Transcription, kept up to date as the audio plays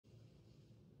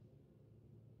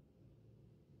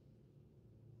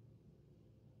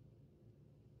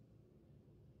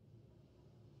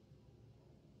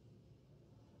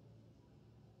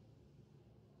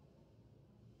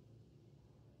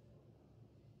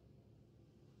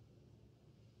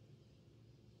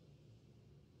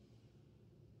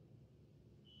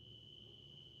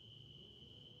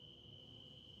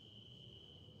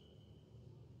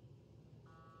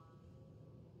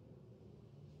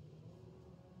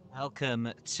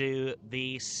Welcome to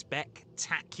the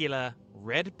spectacular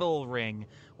Red Bull Ring,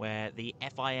 where the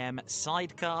FIM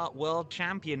Sidecar World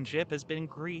Championship has been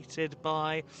greeted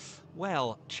by,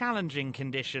 well, challenging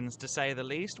conditions to say the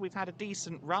least. We've had a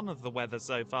decent run of the weather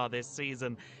so far this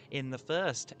season in the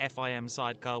first FIM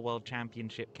Sidecar World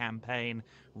Championship campaign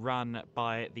run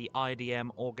by the IDM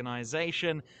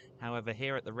organisation. However,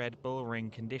 here at the Red Bull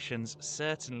Ring, conditions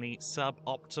certainly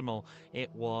suboptimal.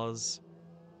 It was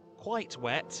quite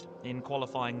wet in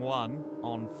qualifying 1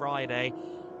 on Friday.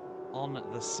 On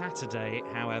the Saturday,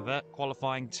 however,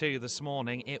 qualifying 2 this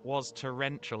morning, it was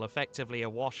torrential, effectively a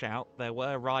washout. There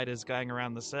were riders going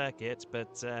around the circuit,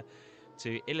 but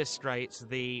to illustrate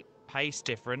the pace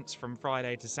difference from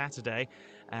Friday to Saturday,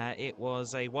 it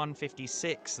was a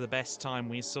 1:56, the best time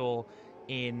we saw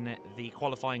in the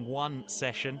qualifying 1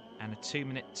 session, and a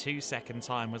 2-minute 2-second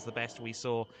time was the best we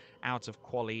saw out of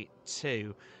quali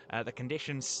 2. The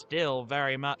conditions still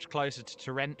very much closer to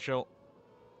torrential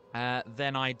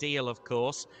than ideal, of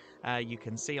course. You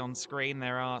can see on screen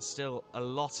there are still a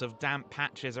lot of damp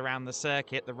patches around the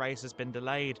circuit. The race has been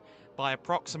delayed by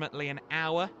approximately an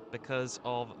hour because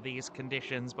of these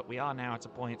conditions, but we are now at a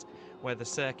point where the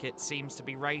circuit seems to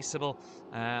be raceable.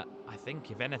 I think,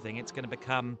 if anything, it's going to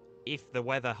become, if the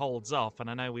weather holds off, and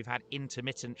I know we've had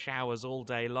intermittent showers all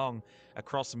day long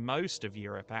across most of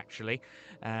Europe, actually.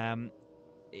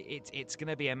 It's going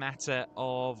to be a matter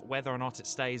of whether or not it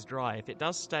stays dry. If it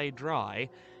does stay dry,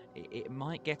 it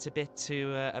might get a bit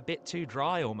too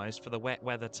dry almost for the wet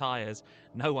weather tyres.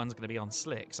 No one's going to be on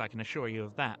slicks, I can assure you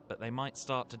of that, but they might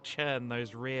start to churn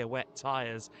those rear wet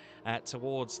tyres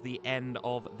towards the end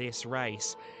of this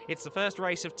race. It's the first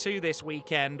race of 2 this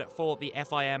weekend for the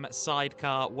FIM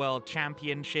Sidecar World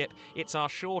Championship. It's our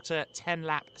shorter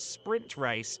 10-lap sprint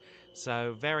race,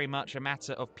 so very much a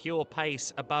matter of pure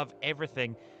pace above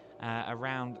everything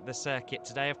around the circuit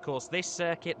today. Of course, this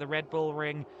circuit, the Red Bull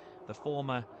Ring, the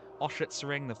former Oschutz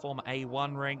Ring, the former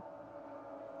A1 Ring,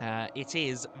 it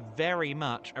is very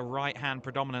much a right-hand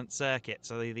predominant circuit.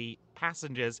 So the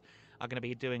passengers are going to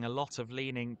be doing a lot of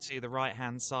leaning to the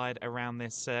right-hand side around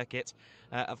this circuit.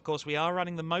 Of course, we are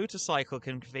running the motorcycle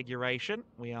configuration.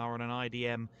 We are on an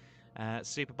IDM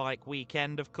Superbike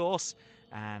weekend, of course,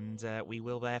 and we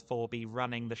will therefore be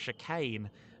running the chicane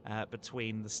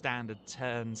between the standard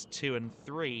turns 2 and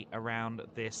 3 around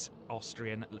this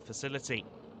Austrian facility.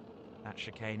 That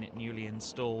chicane newly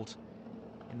installed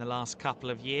in the last couple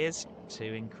of years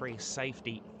to increase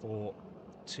safety for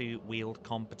two-wheeled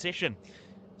competition.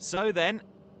 So then,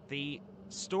 the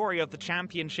story of the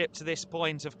championship to this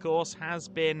point, of course, has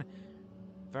been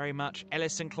very much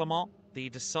Ellis and Clement,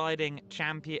 the deciding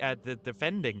champion, the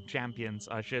defending champions,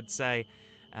 I should say,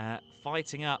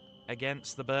 fighting up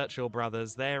against the Birchall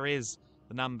brothers. There is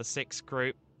the number 6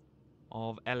 crew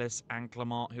of Ellis and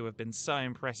Clement, who have been so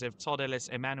impressive. Todd Ellis,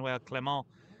 Emmanuel Clement,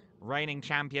 reigning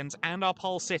champions, and our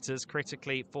pole sitters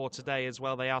critically for today as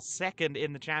well. They are second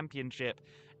in the championship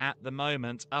at the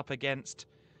moment, up against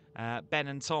Ben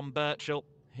and Tom Birchall,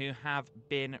 who have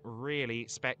been really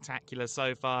spectacular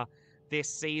so far this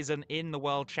season in the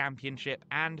World Championship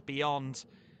and beyond,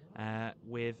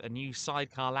 with a new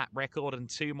sidecar lap record and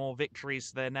 2 more victories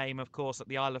to their name, of course, at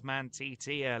the Isle of Man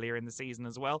TT earlier in the season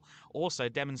as well. Also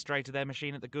demonstrated their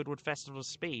machine at the Goodwood Festival of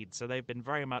Speed, so they've been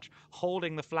very much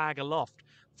holding the flag aloft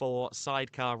for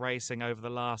sidecar racing over the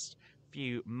last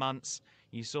few months.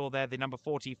 You saw there the number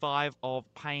 45 of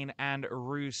Payne and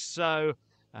Rousseau.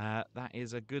 That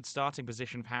is a good starting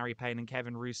position for Harry Payne and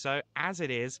Kevin Rousseau, as it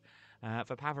is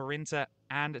for Pavarinta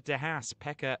and De Haas.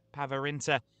 Pekka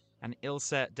Pavarinta and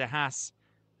Ilse De Haas.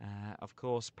 Of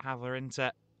course,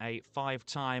 Pavarinta, a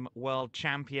 5-time world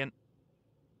champion,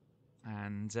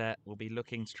 and will be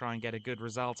looking to try and get a good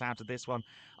result out of this one.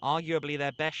 Arguably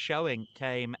their best showing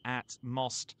came at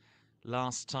Most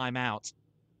last time out.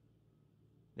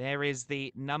 There is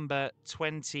the number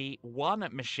 21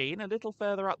 machine, a little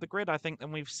further up the grid, I think,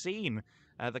 than we've seen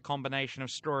the combination of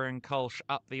Streuer and Kolsch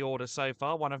up the order so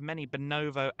far. One of many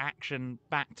Bonovo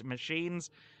action-backed machines.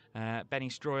 Benny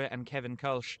Streuer and Kevin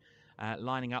Kolsch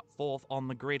lining up 4th on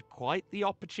the grid. Quite the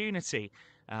opportunity,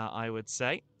 I would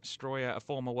say. Streuer, a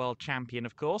former world champion,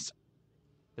 of course.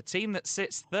 The team that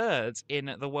sits 3rd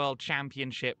in the World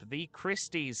Championship, the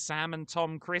Christies, Sam and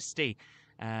Tom Christie.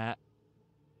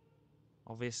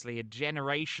 Obviously a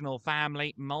generational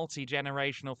family,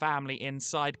 multi-generational family in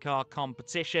sidecar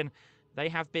competition. They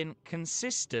have been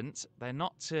consistent. They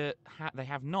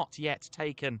have not yet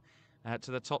taken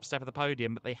to the top step of the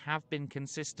podium, but they have been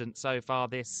consistent so far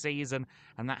this season,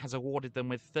 and that has awarded them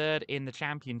with 3rd in the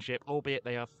championship, albeit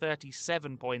they are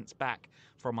 37 points back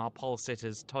from our pole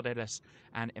sitters, Todd Ellis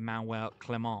and Emmanuel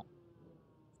Clement.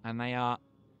 And they are,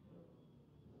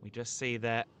 we just see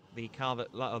there the car that,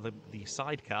 or the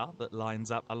sidecar that lines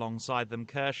up alongside them,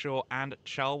 Kershaw and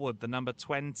Charlwood, the number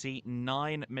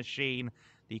 29 machine,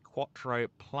 the Quattro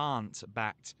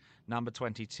plant-backed number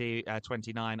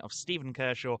 29 of Stephen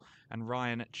Kershaw and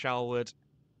Ryan Charlwood.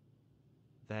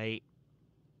 They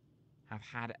have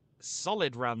had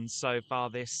solid runs so far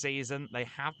this season. They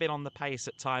have been on the pace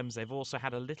at times. They've also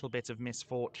had a little bit of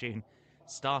misfortune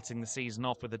starting the season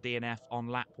off with a DNF on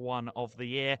lap 1 of the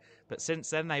year. But since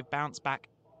then, they've bounced back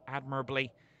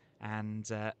admirably, and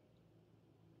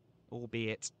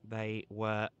albeit they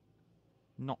were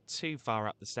not too far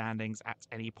up the standings at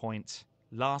any point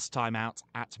last time out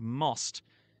at Most.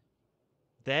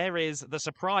 There is the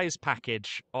surprise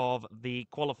package of the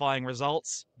qualifying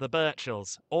results, the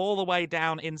Birchells, all the way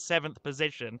down in 7th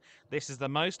position. This is the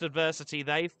most adversity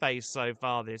they've faced so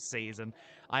far this season.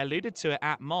 I alluded to it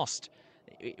at Most.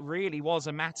 It really was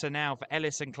a matter now for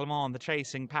Ellis and Clement, the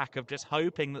chasing pack, of just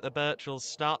hoping that the Birchells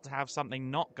start to have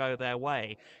something not go their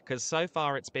way, because so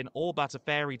far it's been all but a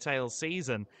fairy tale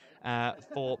season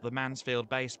for the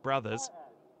Mansfield-based brothers,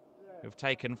 who've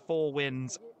taken 4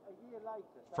 wins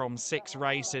from 6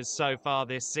 races so far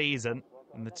this season,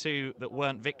 and the 2 that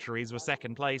weren't victories were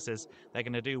second places. They're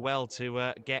going to do well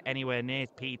to get anywhere near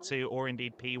P2 or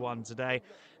indeed P1 today.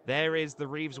 There is the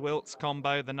Reeves-Wilkes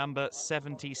combo, the number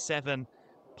 77,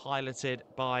 piloted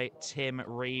by Tim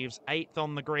Reeves, 8th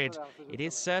on the grid. It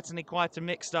is certainly quite a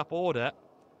mixed up order.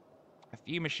 A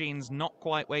few machines not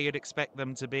quite where you'd expect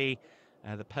them to be.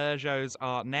 The Peugeots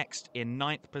are next in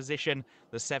 9th position,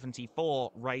 the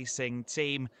 74 racing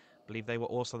team. I believe they were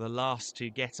also the last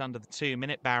to get under the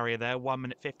 2-minute barrier there, 1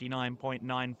 minute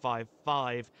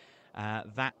 59.955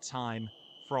 that time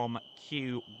from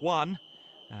Q1.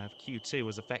 Q2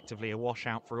 was effectively a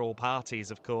washout for all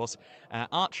parties, of course.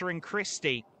 Archer and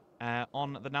Christie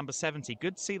on the number 70.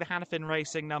 Good to see the Hannafin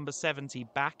Racing number 70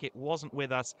 back. It wasn't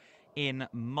with us in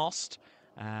Most.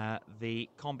 The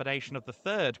combination of the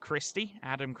third Christie,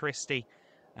 Adam Christie,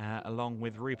 along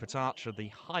with Rupert Archer, the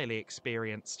highly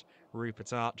experienced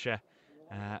Rupert Archer,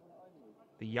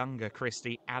 the younger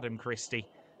Christie, Adam Christie,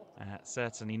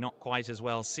 certainly not quite as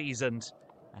well seasoned,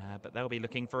 but they'll be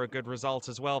looking for a good result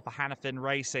as well for Hannafin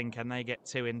Racing. Can they get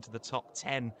 2 into the top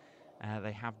 10?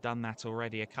 They have done that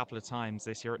already a couple of times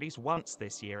this year, at least once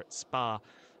this year at Spa,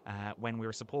 when we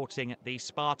were supporting the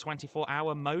Spa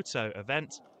 24-hour moto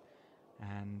event.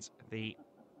 And the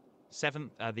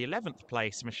 11th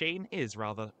place machine is,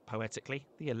 rather poetically,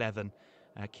 the 11.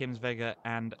 Kimsvega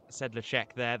and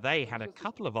Sedlacek there. They had a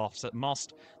couple of offs at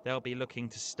Most. They'll be looking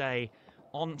to stay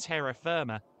on terra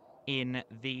firma in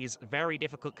these very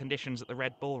difficult conditions at the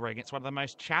Red Bull Ring. It's one of the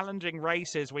most challenging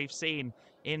races we've seen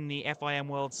in the FIM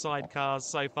World Sidecars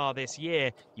so far this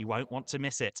year. You won't want to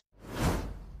miss it.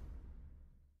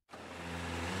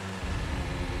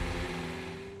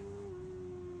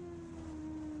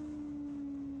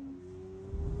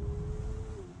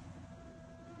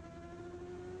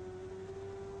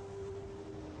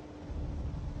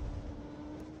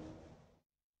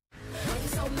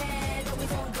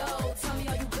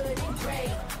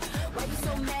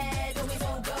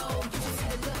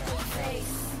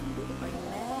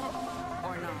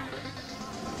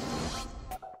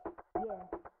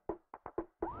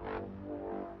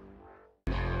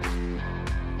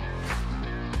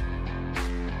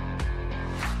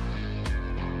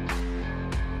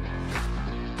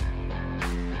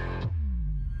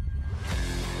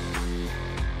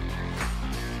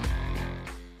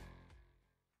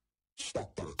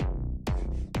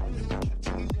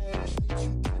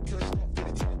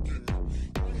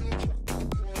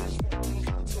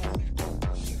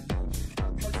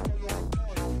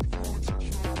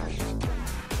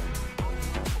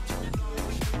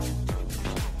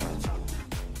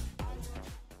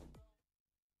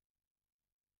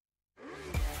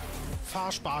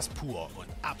 Fahrspaß pur und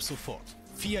ab sofort.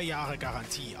 4 Jahre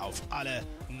Garantie auf alle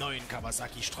neuen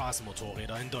Kawasaki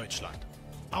Straßenmotorräder in Deutschland.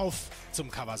 Auf zum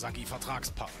Kawasaki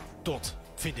Vertragspartner. Dort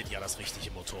findet ihr das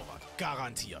richtige Motorrad.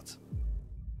 Garantiert.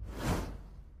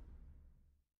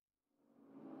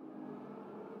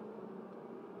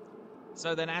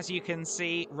 So then, as you can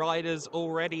see, riders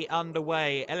already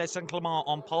underway. Ellis and Clement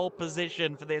on pole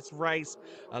position for this race,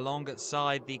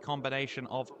 alongside the combination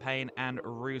of Payne and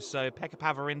Russo. Pekka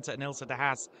Pavarinta and Ilse de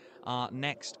Haas are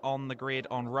next on the grid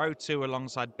on row 2,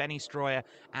 alongside Benny Stroyer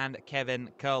and Kevin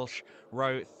Kulsch.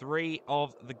 Row 3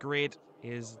 of the grid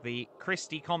is the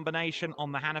Christie combination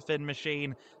on the Hannafin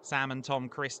machine. Sam and Tom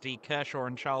Christie, Kershaw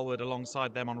and Charlwood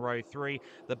alongside them on row 3.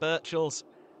 The Birchells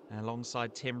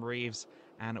alongside Tim Reeves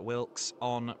and Wilkes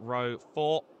on row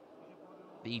 4.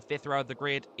 The fifth row of the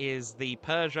grid is the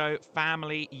Peugeot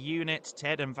family unit,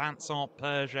 Ted and Vincent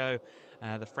Peugeot,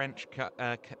 the French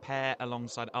pair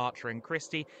alongside Archer and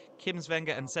Christie.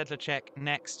 Kimswenger and Sedlacek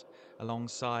next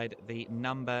alongside the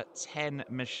number 10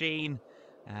 machine.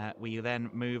 We then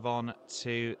move on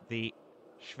to the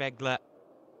Schwegler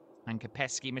and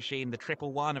Kopecky machine, the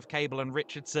 111 of Cable and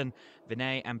Richardson,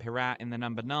 Vinay and Pirat in the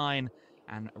number 9.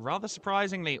 And rather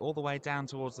surprisingly, all the way down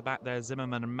towards the back there,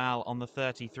 Zimmerman and Mal on the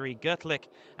 33. Gertlich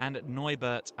and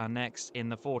Neubert are next in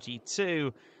the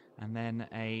 42. And then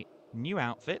a new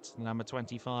outfit, number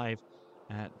 25,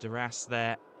 Duras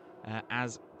there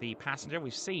as the passenger.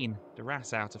 We've seen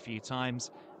Duras out a few times,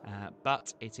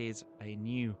 but it is a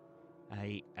new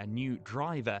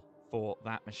driver for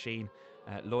that machine.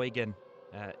 Leugen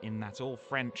in that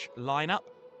all-French lineup.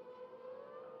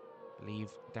 I believe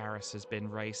Darris has been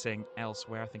racing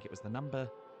elsewhere. I think it was the number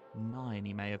 9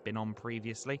 he may have been on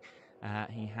previously.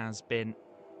 He has been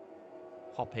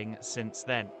hopping since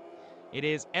then. It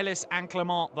is Ellis and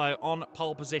Clement, though, on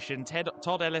pole position.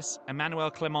 Todd Ellis,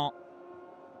 Emmanuel Clement,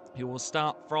 who will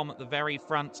start from the very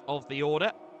front of the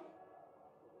order.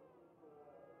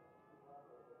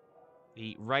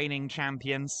 The reigning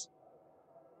champions,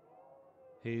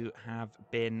 who have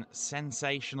been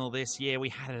sensational this year. We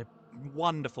had a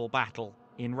wonderful battle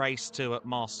in race 2 at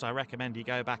Most. I recommend you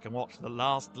go back and watch the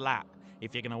last lap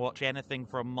if you're going to watch anything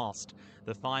from Most.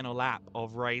 The final lap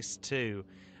of race 2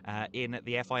 in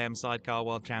the FIM Sidecar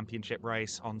World Championship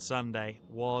race on Sunday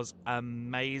was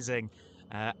amazing.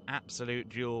 Absolute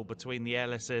duel between the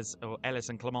Ellis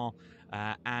and Clement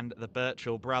and the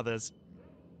Birchall brothers.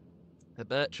 The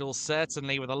Birchalls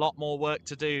certainly with a lot more work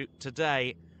to do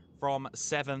today from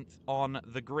 7th on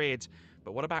the grid.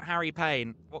 But what about Harry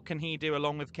Payne? What can he do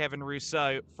along with Kevin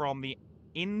Rousseau from the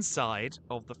inside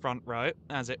of the front row,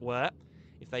 as it were?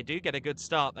 If they do get a good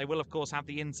start, they will, of course, have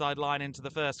the inside line into the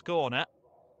first corner.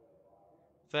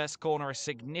 First corner, a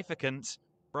significant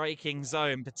braking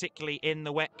zone, particularly in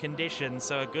the wet conditions.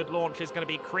 So a good launch is going to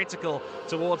be critical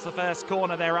towards the first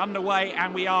corner. They're underway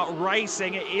and we are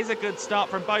racing. It is a good start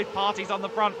from both parties on the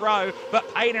front row,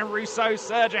 but Payne and Rousseau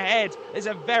surge ahead. There's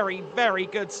a very, very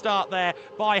good start there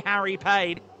by Harry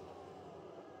Payne.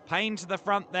 Payne to the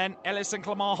front then. Ellis and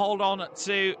Clement hold on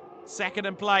to second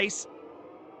and place.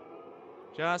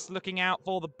 Just looking out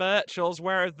for the Birchalls.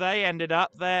 Where have they ended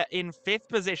up? They're in 5th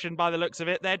position by the looks of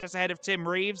it. They're just ahead of Tim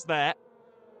Reeves there.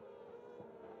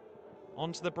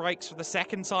 Onto the brakes for the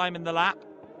second time in the lap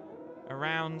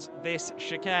around this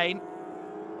chicane.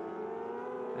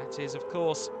 That is, of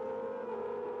course,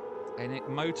 a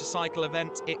motorcycle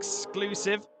event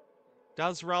exclusive.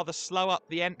 Does rather slow up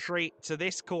the entry to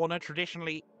this corner,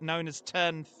 traditionally known as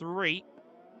turn 3.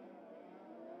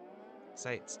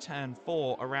 Say it's turn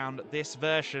 4 around this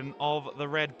version of the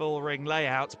Red Bull Ring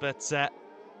layout, but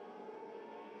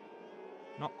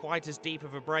not quite as deep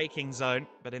of a braking zone.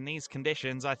 But in these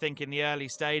conditions, I think in the early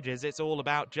stages, it's all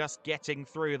about just getting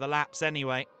through the laps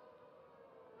anyway.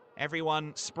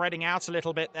 Everyone spreading out a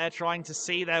little bit there, trying to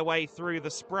see their way through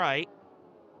the spray.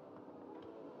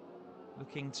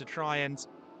 Looking to try and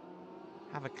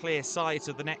have a clear sight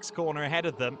of the next corner ahead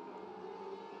of them.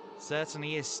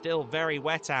 Certainly is still very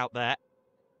wet out there.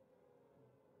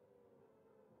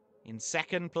 In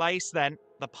second place then,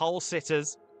 the pole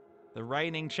sitters, the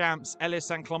reigning champs, Ellis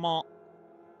and Clement.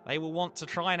 They will want to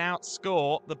try and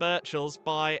outscore the Birchalls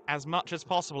by as much as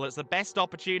possible. It's the best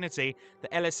opportunity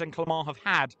that Ellis and Clement have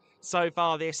had so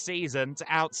far this season to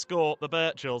outscore the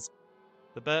Birchalls.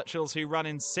 The Birchalls who run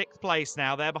in 6th place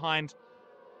now. They're behind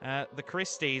the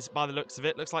Christies by the looks of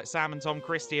it. Looks like Sam and Tom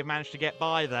Christie have managed to get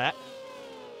by there.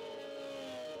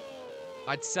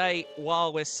 I'd say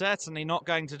while we're certainly not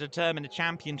going to determine a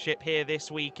championship here this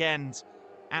weekend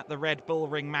at the Red Bull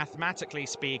Ring, mathematically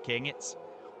speaking, it's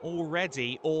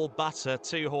already all but a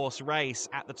 2-horse race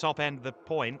at the top end of the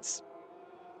points.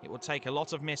 It will take a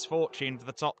lot of misfortune for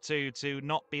the top 2 to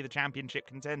not be the championship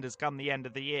contenders come the end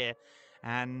of the year.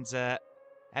 And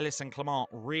Ellis and Clement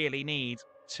really need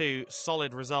 2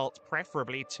 solid results,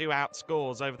 preferably 2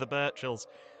 outscores over the Birchalls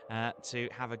to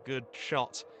have a good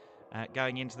shot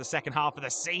going into the second half of the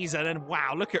season. And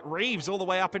wow, look at Reeves all the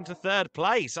way up into 3rd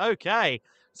place. Okay,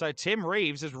 so Tim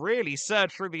Reeves has really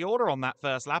surged through the order on that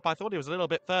first lap. I thought he was a little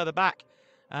bit further back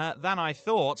than I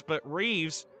thought, but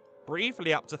Reeves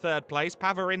briefly up to 3rd place.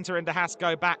 Pavarinta and De Haas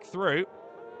go back through.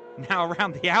 Now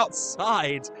around the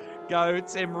outside go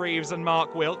Tim Reeves and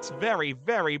Mark Wilkes. Very,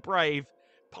 very brave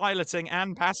piloting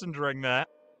and passengering there.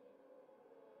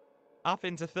 Up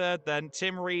into 3rd then,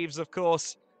 Tim Reeves, of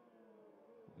course,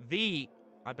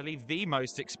 I believe the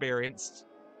most experienced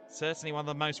Certainly one of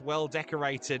the most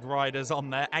well-decorated riders on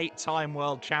there. 8-time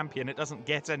world champion. It doesn't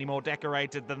get any more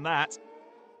decorated than that.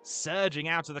 Surging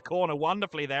out of the corner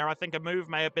wonderfully there. I think a move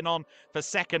may have been on for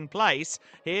second place.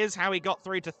 Here's how he got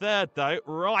through to third, though.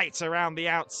 Right around the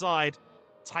outside.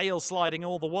 Tail sliding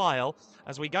all the while.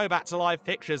 As we go back to live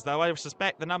pictures, though, I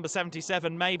suspect the number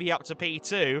 77 may be up to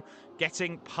P2.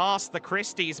 Getting past the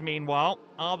Christies, meanwhile,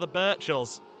 are the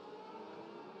Birchells.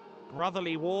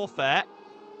 Brotherly warfare.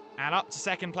 And up to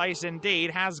second place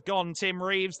indeed has gone Tim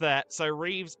Reeves there. So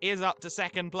Reeves is up to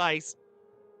second place.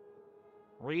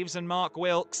 Reeves and Mark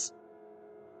Wilkes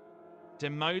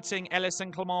demoting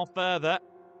Ellison Clement further.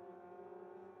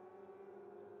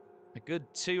 A good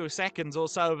 2 seconds or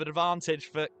so of an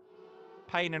advantage for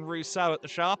Payne and Rousseau at the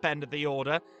sharp end of the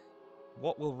order.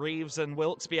 What will Reeves and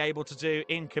Wilkes be able to do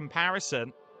in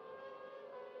comparison?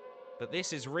 But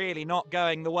this is really not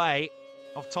going the way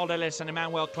of Todd Ellis and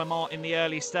Emmanuel Clement in the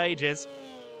early stages.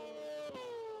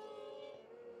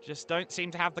 Just don't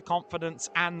seem to have the confidence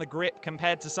and the grip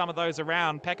compared to some of those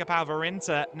around. Pekka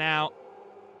Pavarinta now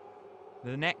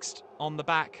the next on the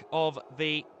back of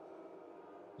the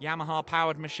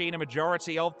Yamaha-powered machine. A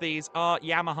majority of these are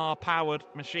Yamaha-powered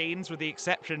machines, with the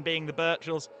exception being the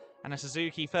Birchells and a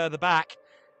Suzuki further back.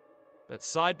 But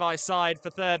side by side for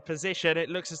third position, it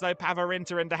looks as though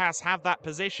Pavarinta and De Haas have that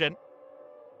position.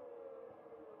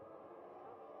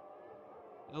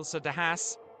 Ilse De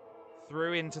Haas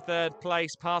through into third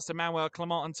place past Emmanuel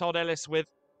Clement and Todd Ellis, with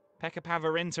Pekka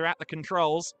Pavarinta at the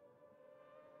controls.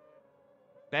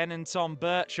 Ben and Tom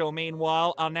Birchall,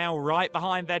 meanwhile, are now right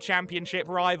behind their championship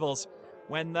rivals.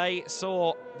 When they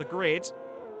saw the grid,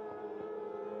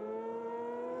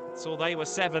 saw they were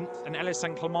 7th and Ellis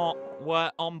and Clement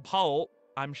were on pole,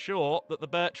 I'm sure that the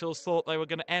Birchells thought they were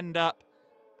going to end up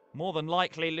more than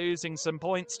likely losing some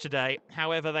points today.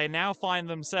 However, they now find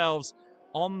themselves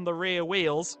on the rear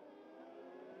wheels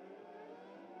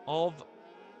of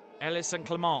Ellis and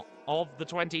Clement, of the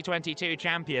 2022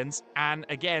 champions, and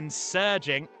again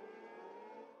surging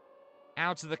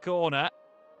out of the corner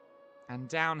and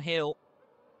downhill.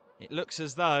 It looks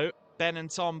as though Ben and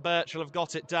Tom Birchall have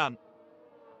got it done.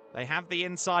 They have the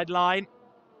inside line,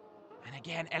 and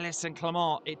again Ellis and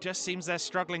Clement, it just seems they're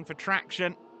struggling for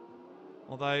traction,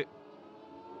 although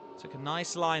took a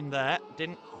nice line there,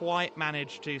 didn't quite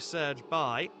manage to surge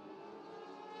by.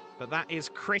 But that is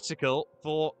critical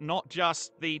for not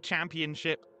just the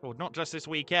championship, or not just this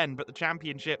weekend, but the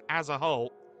championship as a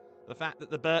whole. The fact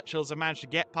that the Birchells have managed to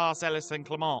get past Ellis and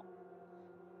Clement.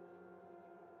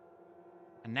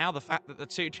 And now the fact that the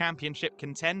two championship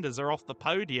contenders are off the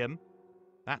podium,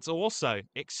 that's also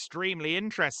extremely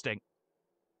interesting.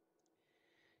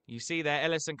 You see there,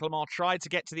 Ellis and Clement tried to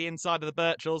get to the inside of the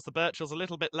Birchells. The Birchells a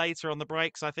little bit later on the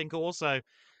brakes, I think also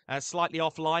slightly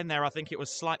offline there. I think it was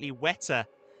slightly wetter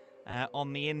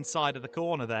on the inside of the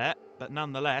corner there, but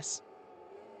nonetheless,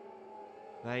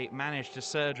 they managed to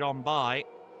surge on by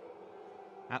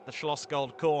at the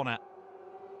Schlossgold corner.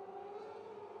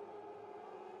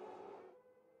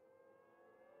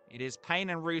 It is Payne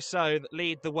and Rousseau that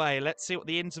lead the way. Let's see what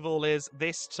the interval is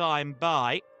this time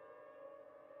by.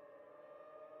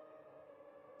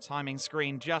 Timing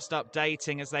screen just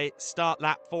updating as they start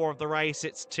lap 4 of the race.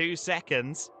 It's 2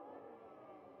 seconds.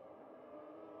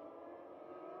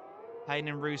 Payne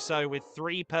and Rousseau with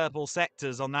 3 purple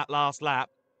sectors on that last lap.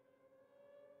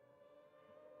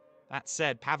 That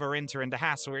said, Pavarinta and De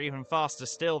Haas were even faster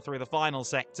still through the final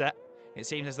sector. It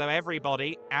seems as though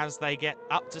everybody, as they get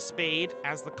up to speed,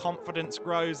 as the confidence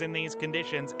grows in these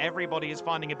conditions, everybody is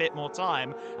finding a bit more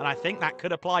time. And I think that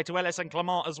could apply to Ellis and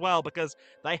Clement as well, because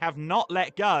they have not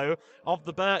let go of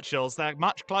the Birchells. They're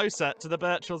much closer to the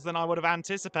Birchells than I would have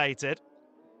anticipated.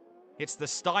 It's the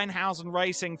Steinhausen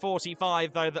Racing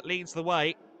 45, though, that leads the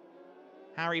way.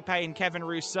 Harry Payne, Kevin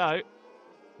Rousseau.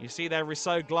 You see there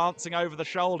Rousseau glancing over the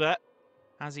shoulder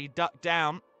as he ducked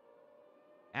down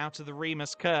out of the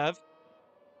Remus curve.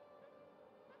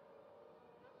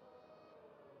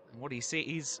 And what he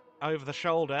sees over the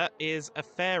shoulder is a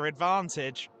fair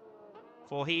advantage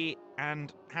for he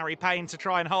and Harry Payne to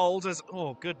try and hold as,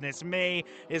 oh goodness me,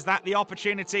 is that the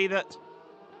opportunity that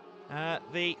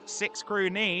the 6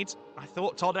 crew need? I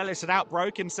thought Todd Ellis had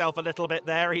outbroke himself a little bit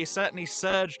there. He certainly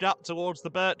surged up towards the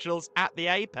Birchells at the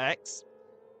apex.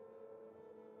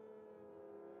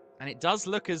 And it does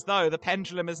look as though the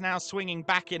pendulum is now swinging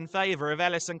back in favour of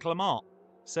Ellis and Clement.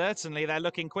 Certainly they're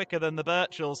looking quicker than the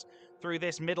Birchells through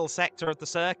this middle sector of the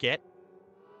circuit.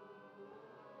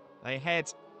 They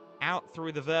head out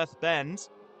through the Wirth Bend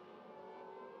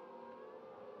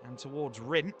and towards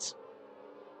Rint,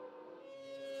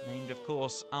 named of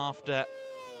course after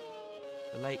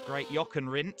The late great Jochen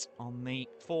Rindt on the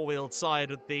four-wheeled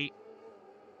side of the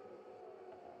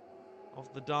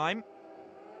dime.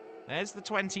 There's the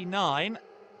 29.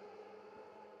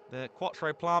 The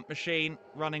Quattro plant machine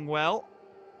running well.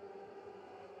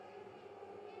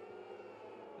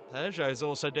 Peugeot's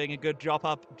also doing a good job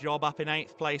up in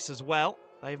 8th place as well.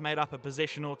 They've made up a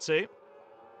position or two.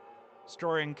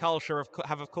 Story and Culture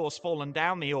have of course fallen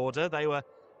down the order. They were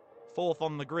 4th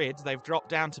on the grid. They've dropped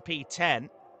down to P10,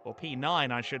 or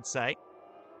P9 I should say.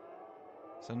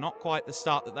 So not quite the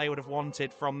start that they would have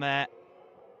wanted from their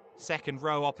second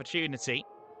row opportunity.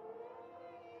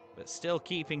 But still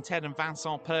keeping Ted and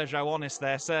Vincent Peugeot honest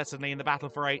there, certainly in the battle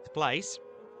for 8th place.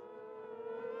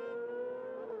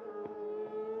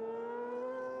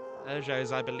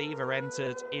 Peugeots, I believe, are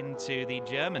entered into the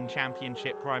German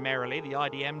Championship primarily, the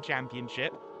IDM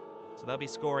Championship. So they'll be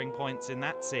scoring points in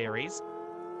that series.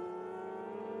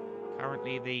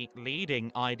 Currently the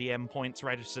leading IDM points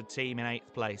registered team in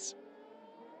 8th place.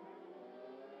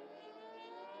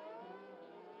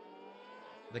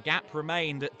 The gap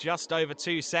remained at just over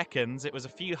 2 seconds. It was a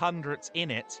few hundredths in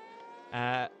it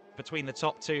between the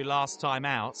top two last time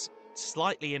out.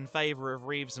 Slightly in favour of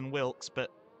Reeves and Wilkes, but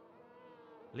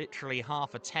literally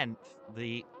half a tenth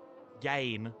the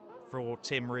gain for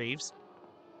Tim Reeves.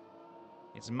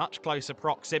 It's much closer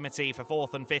proximity for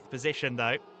 4th and 5th position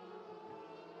though.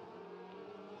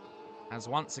 As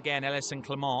once again Ellis and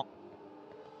Clement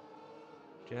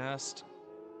just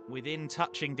within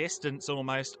touching distance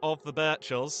almost of the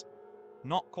Birchells.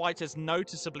 Not quite as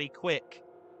noticeably quick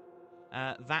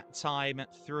that time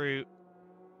through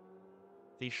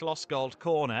the Schlossgold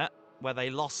corner, where they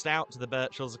lost out to the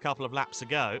Birchells a couple of laps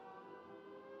ago.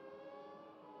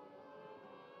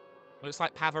 Looks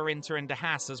like Pavarinter and De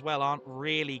Haas as well aren't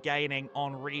really gaining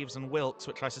on Reeves and Wilkes,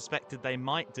 which I suspected they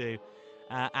might do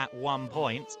at one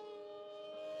point.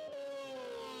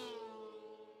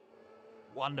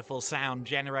 Wonderful sound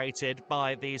generated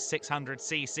by these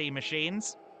 600cc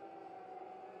machines.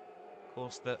 Of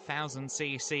course, the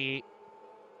 1000cc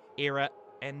era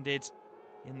ended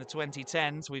in the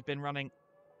 2010s. We've been running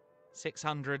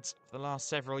 600s for the last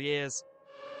several years.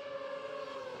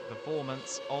 The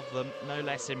performance of them no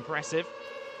less impressive.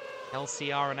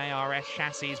 LCR and ARS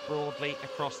chassis broadly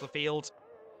across the field,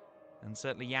 and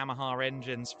certainly Yamaha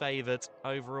engines favoured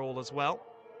overall as well.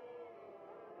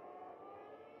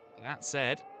 That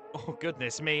said, oh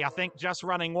goodness me, I think just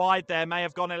running wide there may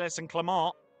have gone Ellis and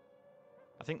Clement.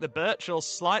 I think the Birchells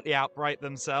slightly outbrake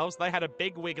themselves. They had a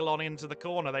big wiggle on into the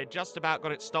corner. They just about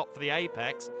got it stopped for the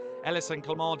apex. Ellis and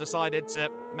Clement decided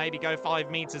to maybe go 5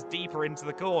 metres deeper into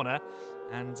the corner,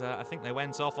 and I think they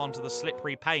went off onto the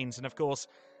slippery paint. And of course,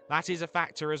 that is a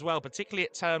factor as well, particularly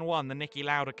at turn 1, the Niki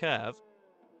Lauda curve.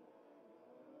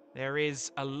 There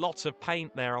is a lot of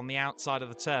paint there on the outside of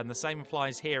the turn. The same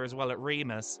applies here as well at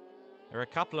Remus. There are a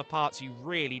couple of parts you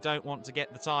really don't want to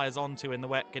get the tyres onto in the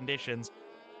wet conditions.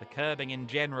 The curbing in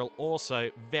general also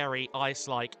very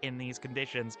ice-like in these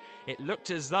conditions. It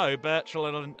looked as though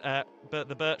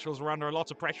the Birchells were under a lot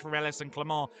of pressure from Ellis and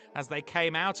Clement as they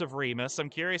came out of Remus. I'm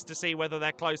curious to see whether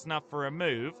they're close enough for a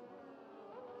move.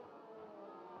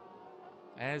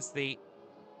 There's the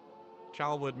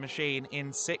Charlwood machine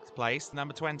in 6th place.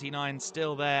 Number 29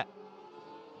 still there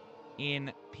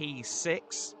in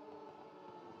P6.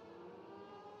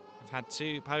 We've had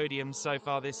 2 podiums so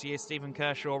far this year, Stephen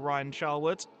Kershaw, Ryan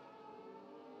Charlwood.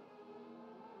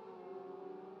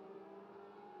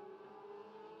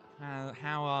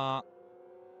 How are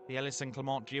the Ellis and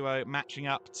Clement duo matching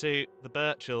up to the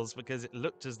Birchells? Because it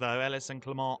looked as though Ellis and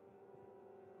Clement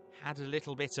had a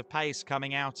little bit of pace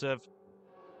coming out of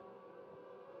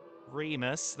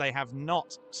Remus. They have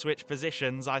not switched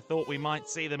positions. I thought we might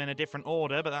see them in a different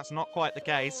order, but that's not quite the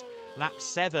case. Lap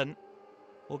 7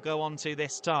 will go on to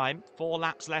this time. 4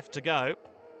 laps left to go.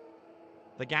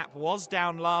 The gap was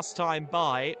down last time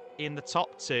by in the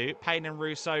top 2. Payne and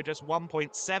Rousseau just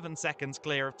 1.7 seconds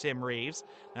clear of Tim Reeves.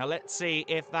 Now let's see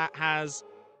if that has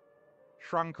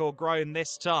shrunk or grown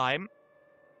this time.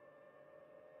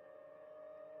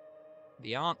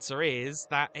 The answer is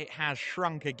that it has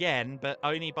shrunk again, but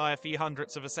only by a few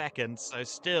hundredths of a second, so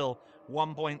still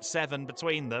 1.7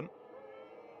 between them.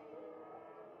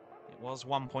 It was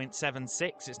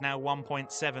 1.76, it's now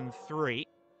 1.73.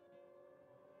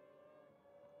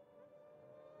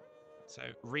 So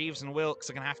Reeves and Wilkes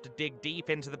are going to have to dig deep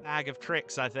into the bag of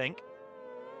tricks, I think.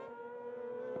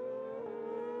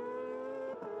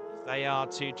 They are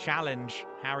to challenge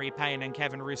Harry Payne and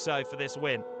Kevin Rousseau for this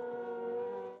win.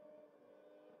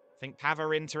 I think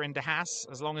Pavarinter and De Haas,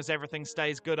 as long as everything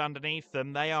stays good underneath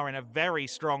them, they are in a very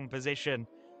strong position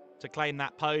to claim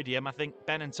that podium. I think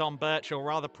Ben and Tom Birchall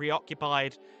rather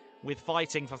preoccupied with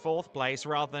fighting for 4th place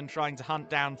rather than trying to hunt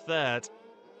down 3rd.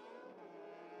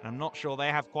 And I'm not sure they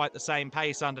have quite the same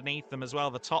pace underneath them as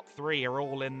well. The top 3 are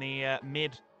all in the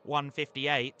mid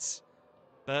 158s.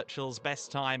 Birchall's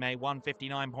best time, a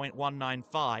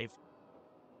 159.195.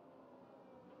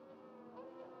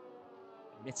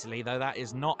 Admittedly, though, that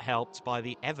is not helped by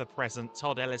the ever-present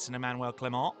Todd Ellis and Emmanuel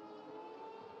Clement,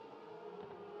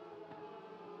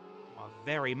 are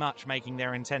very much making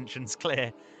their intentions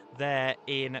clear there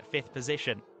in 5th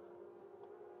position.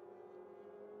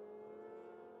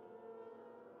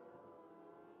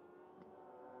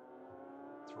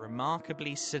 It's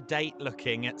remarkably sedate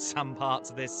looking at some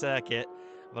parts of this circuit,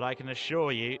 but I can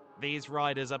assure you these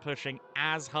riders are pushing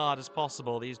as hard as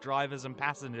possible. These drivers and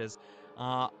passengers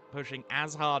are pushing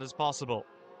as hard as possible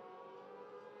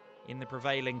in the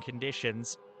prevailing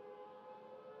conditions.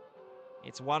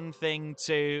 It's one thing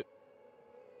to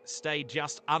stay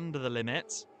just under the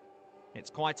limit. It's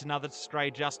quite another to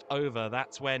stray just over.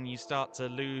 That's when you start to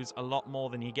lose a lot more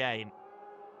than you gain.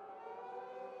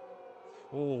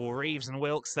 Oh, Reeves and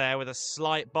Wilkes there with a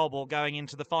slight bobble going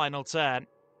into the final turn.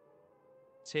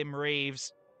 Tim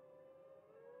Reeves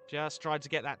just tried to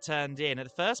get that turned in. At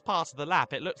the first part of the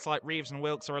lap, it looks like Reeves and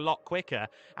Wilkes are a lot quicker.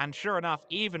 And sure enough,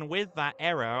 even with that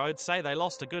error, I would say they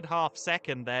lost a good half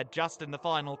second there just in the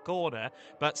final corner.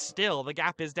 But still, the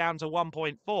gap is down to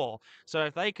 1.4. So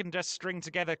if they can just string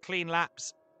together clean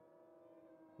laps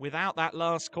without that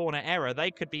last corner error, they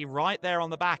could be right there on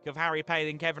the back of Harry Payne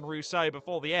and Kevin Rousseau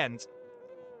before the end.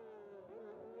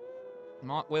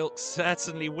 Mark Wilkes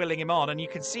certainly willing him on, and you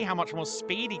can see how much more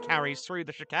speed he carries through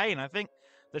the chicane. I think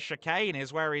the chicane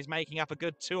is where he's making up a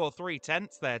good 2 or 3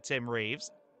 tenths there, Tim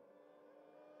Reeves.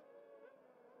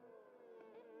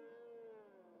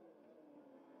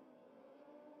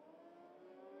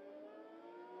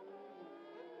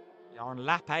 We are on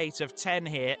lap 8 of 10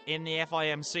 here in the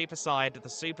FIM Superside at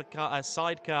the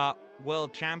Sidecar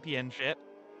World Championship.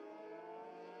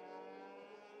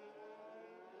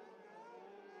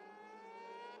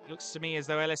 Looks to me as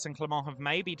though Ellis and Clement have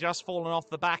maybe just fallen off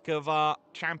the back of our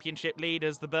championship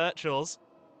leaders, the Birchalls.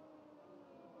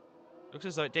 Looks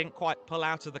as though it didn't quite pull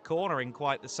out of the corner in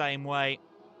quite the same way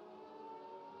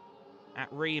at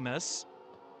Remus.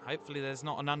 Hopefully there's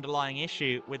not an underlying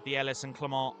issue with the Ellis and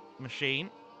Clement machine.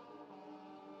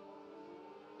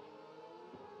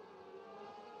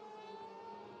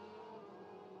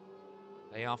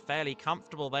 They are fairly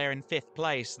comfortable there in 5th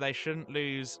place. They shouldn't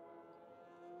lose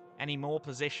any more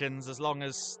positions as long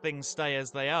as things stay as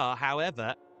they are.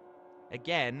 However,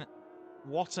 again,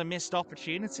 what a missed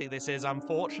opportunity this is,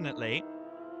 unfortunately,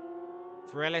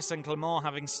 for Ellis and Clement,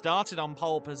 having started on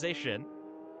pole position,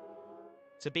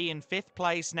 to be in 5th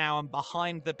place now and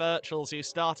behind the Birchalls who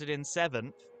started in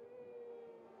 7th.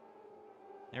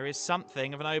 There is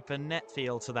something of an open net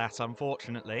feel to that,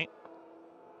 unfortunately.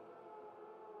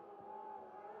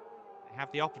 They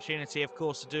have the opportunity, of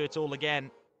course, to do it all again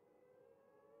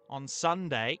on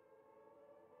Sunday.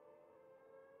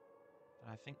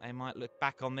 But I think they might look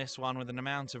back on this one with an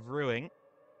amount of rueing.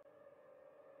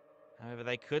 However,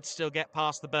 they could still get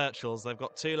past the Birchalls. They've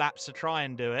got 2 laps to try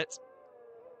and do it.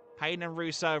 Payne and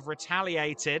Rousseau have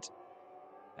retaliated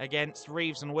against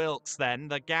Reeves and Wilkes then.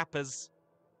 The gap has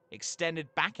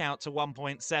extended back out to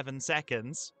 1.7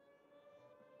 seconds.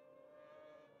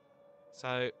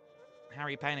 So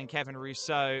Harry Payne and Kevin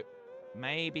Rousseau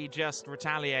maybe just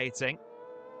retaliating.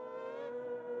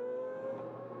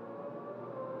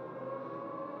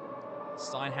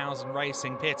 Steinhausen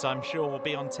Racing Pit, I'm sure, will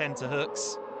be on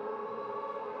tenterhooks.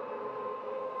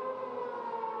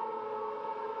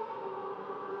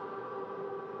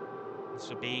 This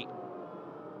would be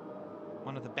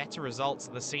one of the better results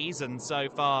of the season so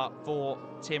far for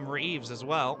Tim Reeves as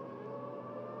well.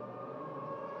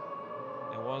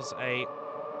 There was a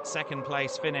 2nd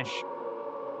place finish.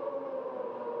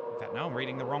 In fact, no, I'm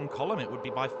reading the wrong column. It would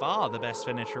be by far the best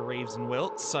finish for Reeves and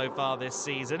Wilkes so far this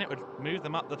season. It would move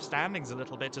them up the standings a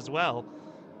little bit as well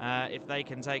if they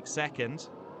can take 2nd.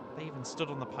 They even stood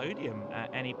on the podium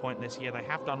at any point this year. They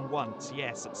have done once,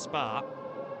 yes, at Spa.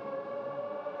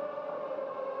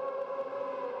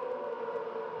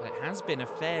 But it has been a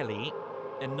fairly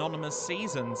anonymous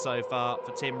season so far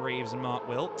for Tim Reeves and Mark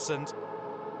Wilkes, and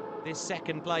this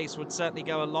 2nd place would certainly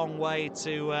go a long way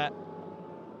to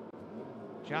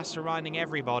just reminding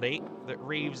everybody that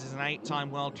Reeves is an 8-time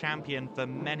world champion for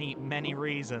many, many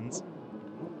reasons.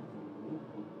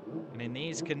 And in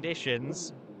these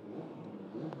conditions,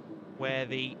 where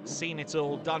the seen it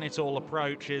all, done it all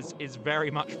approach is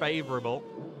very much favourable,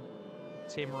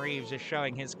 Tim Reeves is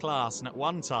showing his class, and at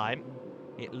one time,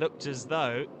 it looked as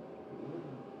though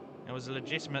There was a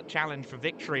legitimate challenge for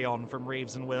victory on from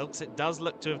Reeves and Wilkes. It does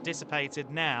look to have dissipated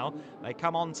now. They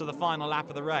come on to the final lap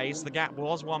of the race. The gap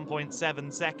was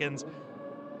 1.7 seconds.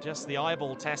 Just the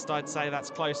eyeball test, I'd say that's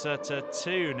closer to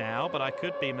 2 now, but I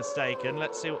could be mistaken.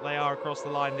 Let's see what they are across the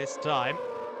line this time.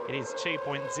 It is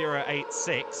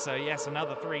 2.086, so yes,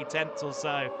 another 0.3 or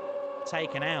so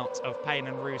taken out of Payne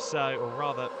and Rousseau, or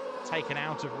rather taken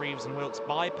out of Reeves and Wilkes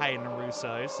by Payne and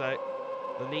Rousseau. So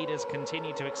the leaders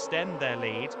continue to extend their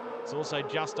lead. It's also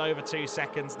just over 2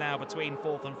 seconds now between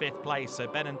 4th and 5th place. So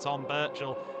Ben and Tom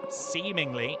Birchall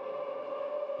seemingly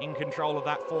in control of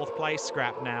that 4th place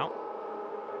scrap now.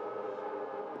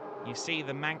 You see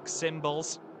the Manx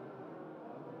symbols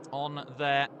on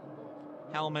their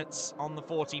helmets on the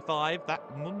 45.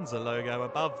 That Munza logo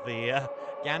above the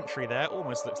gantry there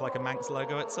almost looks like a Manx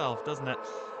logo itself, doesn't it?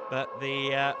 But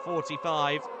the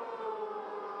 45,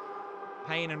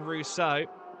 Payne and Rousseau,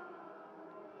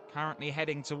 currently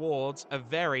heading towards a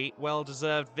very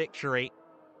well-deserved victory,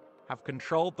 have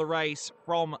controlled the race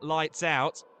from lights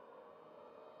out.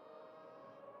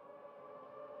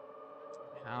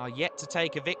 Are yet to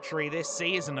take a victory this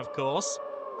season, of course.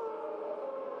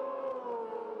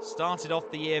 Started off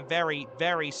the year very,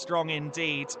 very strong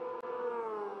indeed,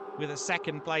 with a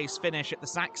 2nd place finish at the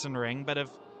Saxon Ring, but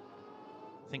have,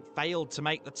 I think, failed to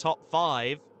make the top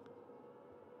 5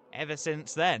 ever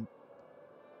since then.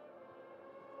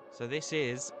 So this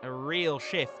is a real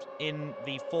shift in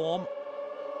the form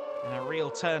and a real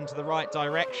turn to the right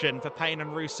direction for Payne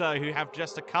and Rousseau, who have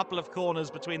just a couple of corners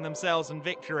between themselves and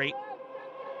victory.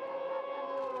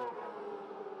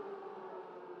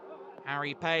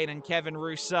 Harry Payne and Kevin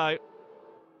Rousseau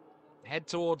head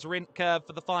towards Rint Curve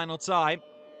for the final time.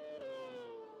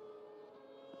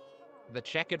 The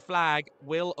checkered flag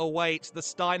will await the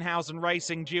Steinhausen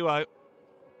Racing duo.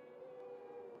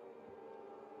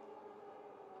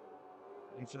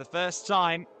 And for the first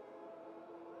time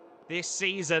this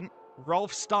season,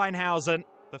 Rolf Steinhausen,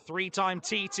 the 3-time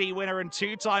TT winner and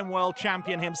 2-time world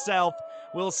champion himself,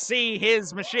 will see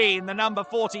his machine, the number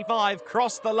 45,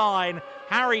 cross the line.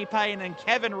 Harry Payne and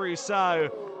Kevin Rousseau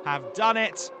have done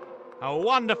it. A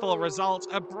wonderful result,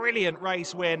 a brilliant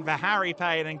race win for Harry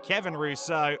Payne and Kevin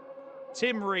Rousseau.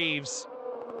 Tim Reeves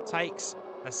takes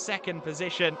a 2nd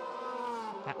position.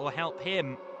 That will help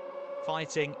him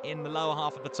fighting in the lower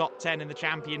half of the top 10 in the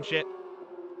championship.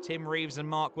 Tim Reeves and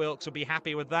Mark Wilkes will be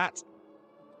happy with that.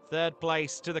 3rd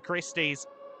place to the Christies.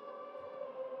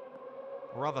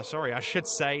 Rather, sorry, I should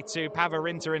say, to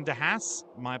Pavarinter and De Haas.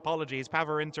 My apologies,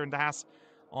 Pavarinter and De Haas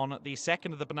on the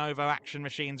 2nd of the Bonovo action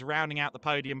machines, rounding out the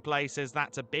podium places.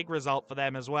 That's a big result for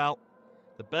them as well.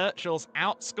 The Birchalls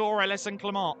outscore Ellis and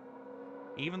Clement.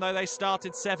 Even though they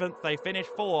started 7th, they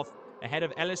finished 4th, ahead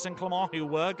of Ellis and Clement, who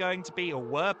were going to be, or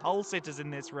were, pole sitters in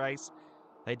this race.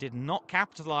 They did not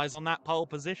capitalise on that pole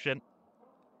position.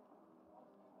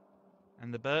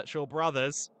 And the Birchall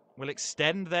brothers will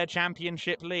extend their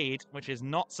championship lead, which is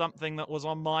not something that was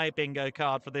on my bingo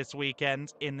card for this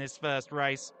weekend in this first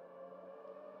race.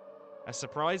 A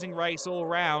surprising race all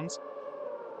round.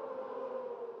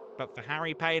 But for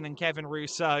Harry Payne and Kevin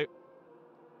Rousseau,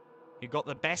 who got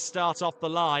the best start off the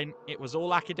line, it was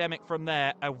all academic from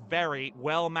there. A very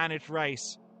well-managed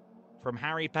race from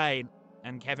Harry Payne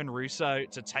and Kevin Rousseau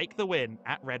to take the win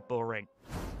at Red Bull Ring.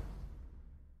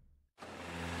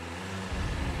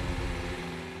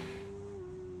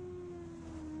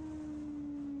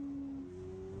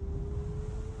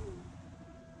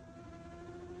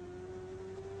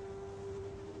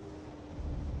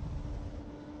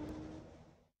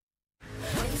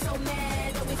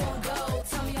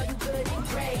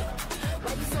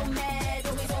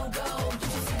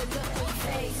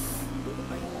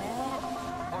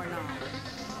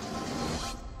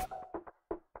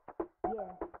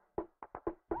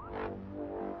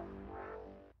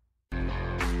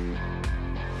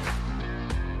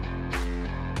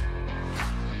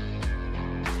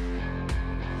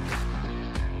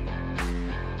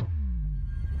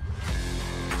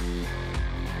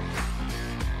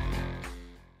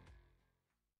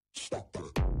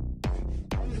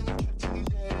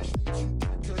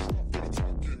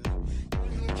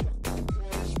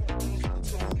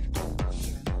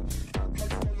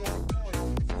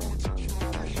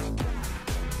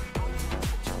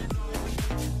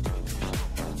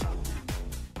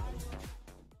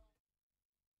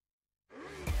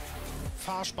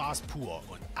 Fahrspaß pur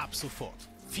und ab sofort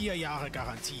 4 Jahre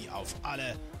Garantie auf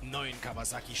alle neuen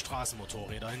Kawasaki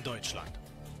Straßenmotorräder in Deutschland.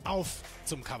 Auf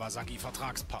zum Kawasaki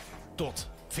Vertragspartner. Dort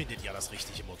findet ihr das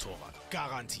richtige Motorrad.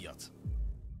 Garantiert.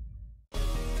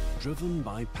 Driven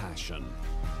by passion.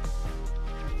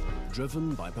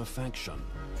 Driven by perfection.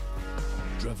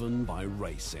 driven by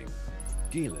racing.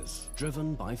 Gearless,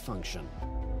 driven by function.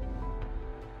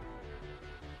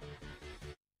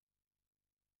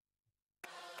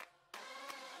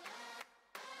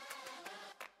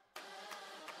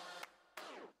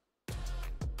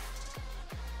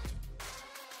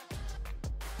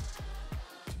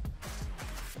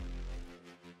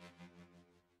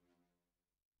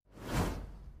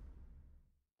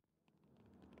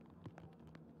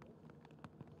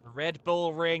 Red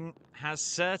Bull Ring has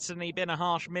certainly been a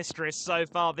harsh mistress so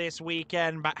far this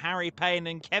weekend, but Harry Payne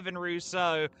and Kevin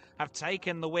Rousseau have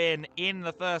taken the win in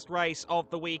the first race of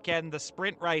the weekend, the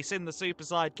sprint race in the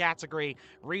Superside category.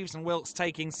 Reeves and Wilkes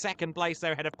taking second place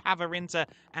there ahead of Pavarinta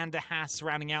and De Haas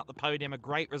rounding out the podium. A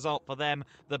great result for them.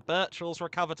 The Birchells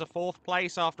recover to fourth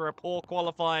place after a poor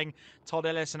qualifying. Todd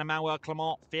Ellis and Emmanuel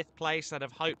Clement fifth place, that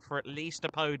have hoped for at least a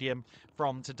podium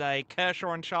from today.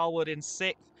 Kershaw and Charlwood in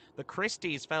sixth. The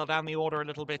Christies fell down the order a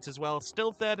little bit as well.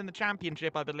 Still third in the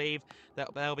championship, I believe.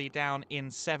 They'll be down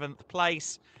in seventh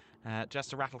place. Just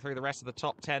to rattle through the rest of the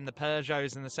top 10, the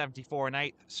Peugeots in the 74 and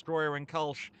 8th, Stroyer and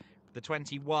Kolsch, the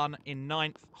 21 in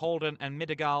 9th, Holden and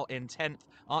Midegal in 10th,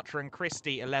 Archer and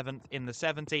Christie 11th in the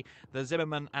 70, the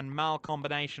Zimmerman and Mal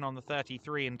combination on the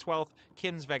 33 and 12th,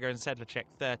 Kinsweger and Sedlacek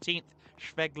 13th,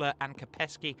 Schwegler and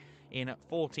Kopeski in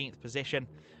 14th position.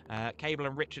 Cable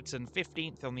and Richardson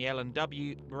 15th on the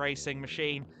L&W racing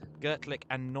machine. Gertlich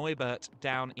and Neubert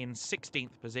down in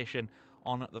 16th position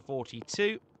on the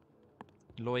 42.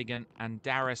 Luygen and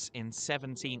Darris in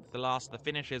 17th. The last of the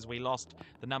finishers, we lost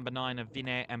the number 9 of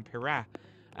Vinet and Pirat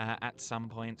at some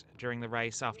point during the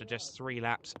race after just 3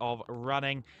 laps of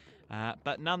running.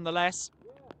 But nonetheless,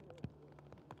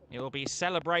 it will be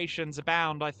celebrations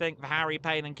abound, I think, for Harry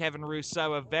Payne and Kevin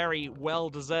Rousseau. A very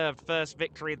well-deserved first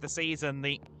victory of the season.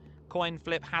 The coin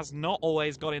flip has not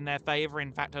always gone in their favour.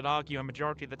 In fact, I'd argue a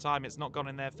majority of the time it's not gone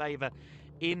in their favour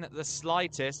in the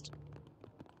slightest.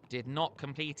 Did not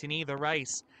compete in either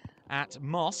race at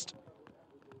Most,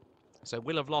 so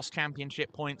will have lost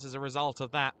championship points as a result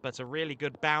of that, but a really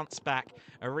good bounce back,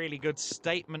 a really good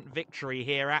statement victory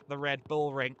here at the Red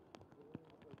Bull Ring.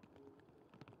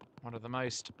 One of the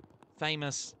most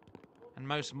famous and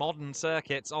most modern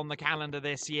circuits on the calendar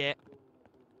this year.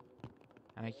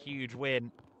 And a huge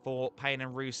win for Payne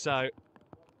and Rousseau.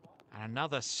 And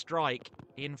another strike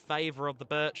in favour of the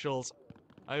Birchells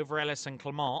over Ellis and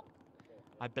Clement.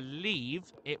 I believe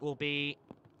it will be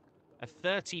a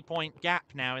 30-point gap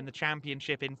now in the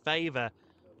championship in favour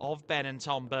of Ben and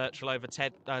Tom Birchall over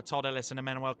Todd Ellis and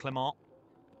Emmanuel Clement.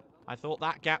 I thought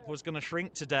that gap was going to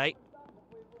shrink today,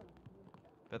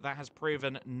 but that has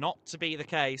proven not to be the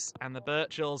case, and the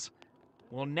Birchells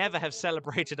will never have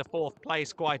celebrated a fourth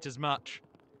place quite as much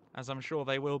as I'm sure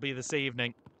they will be this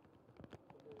evening.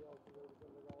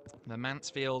 The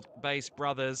Mansfield-based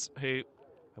brothers, who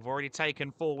have already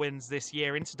taken 4 wins this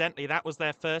year. Incidentally, that was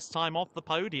their first time off the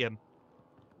podium.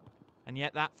 And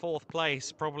yet that fourth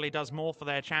place probably does more for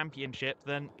their championship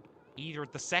than either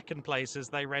of the second places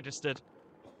they registered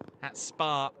at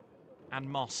Spa and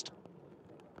Most.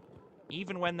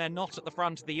 Even when they're not at the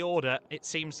front of the order, it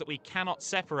seems that we cannot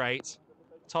separate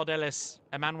Todd Ellis,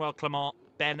 Emmanuel Clement,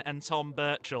 Ben and Tom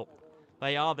Birchall.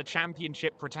 They are the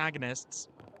championship protagonists,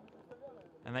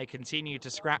 and they continue to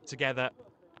scrap together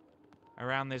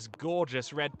around this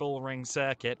gorgeous Red Bull Ring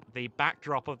circuit. The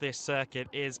backdrop of this circuit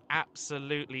is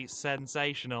absolutely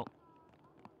sensational.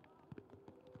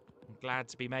 I'm glad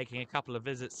to be making a couple of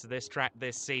visits to this track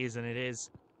this season. It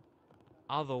is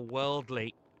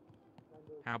otherworldly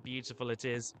how beautiful it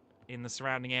is in the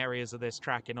surrounding areas of this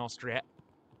track in Austria.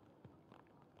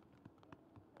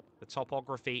 The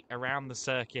topography around the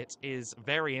circuit is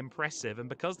very impressive, and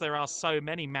because there are so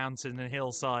many mountains and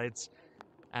hillsides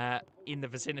in the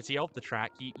vicinity of the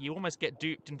track, you almost get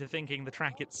duped into thinking the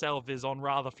track itself is on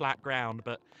rather flat ground,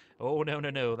 but oh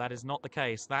no, that is not the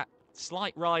case. That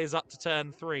slight rise up to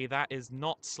turn 3, that is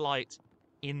not slight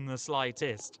in the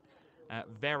slightest.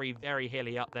 Very, very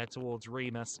hilly up there towards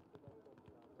Remus.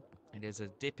 It is a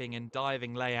dipping and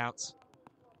diving layout.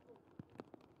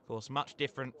 Of course, much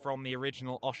different from the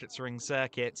original Oschützring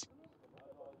circuit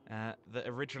that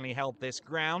originally held this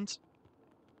ground.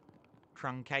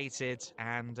 Truncated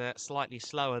and slightly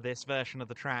slower, this version of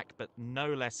the track, but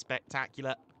no less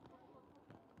spectacular.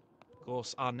 Of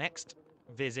course, our next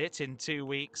visit in 2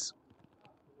 weeks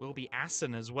will be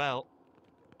Assen as well,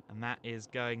 and that is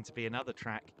going to be another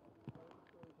track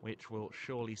which will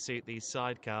surely suit these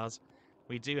sidecars.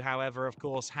 We do, however, of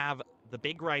course, have the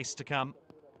big race to come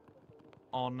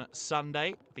on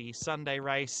Sunday. The Sunday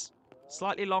race,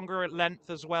 slightly longer at length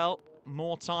as well.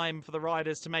 More time for the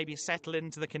riders to maybe settle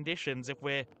into the conditions if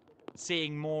we're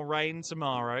seeing more rain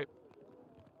tomorrow.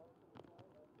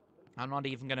 I'm not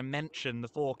even going to mention the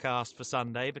forecast for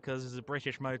Sunday because as a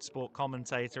British motorsport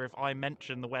commentator, if I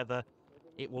mention the weather,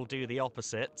 it will do the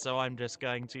opposite. So I'm just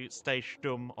going to stay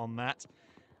stum on that.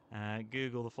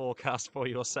 Google the forecast for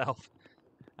yourself.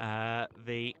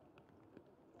 The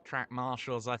track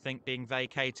marshals, I think, being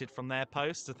vacated from their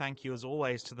posts. So thank you as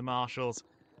always to the marshals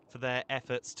for their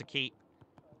efforts to keep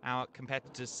our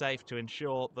competitors safe, to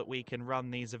ensure that we can run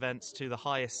these events to the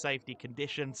highest safety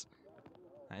conditions.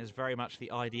 That is very much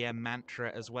the IDM mantra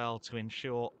as well, to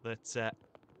ensure that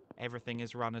everything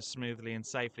is run as smoothly and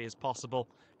safely as possible.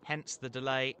 Hence the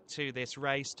delay to this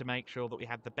race, to make sure that we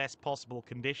have the best possible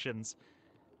conditions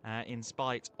in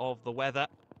spite of the weather.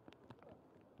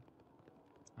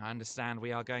 I understand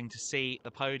we are going to see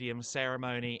the podium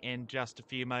ceremony in just a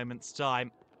few moments'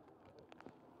 time.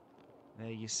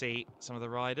 There you see some of the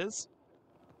riders.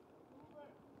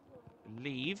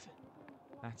 Leave.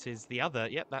 That is the other,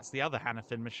 yep, that's the other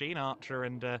Hannafin machine, Archer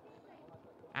and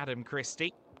Adam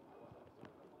Christie.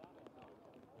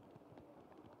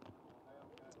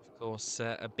 Of course,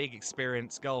 a big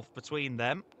experience gulf between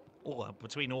them, or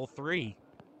between all three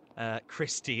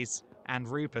Christies and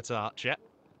Rupert Archer.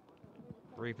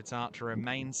 Rupert Archer, a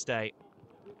mainstay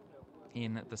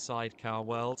in the sidecar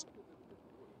world.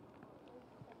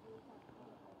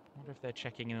 I wonder if they're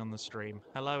checking in on the stream.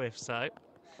 Hello, if so.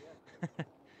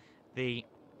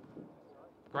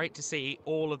 Great to see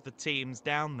all of the teams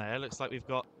down there. Looks like we've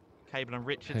got Cable and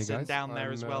Richardson down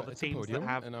there as well. The teams that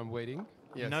have and I'm waiting.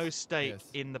 Yes, no stake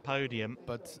in the podium.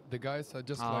 But the guys are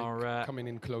just like coming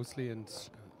in closely and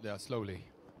slowly.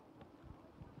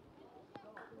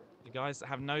 The guys that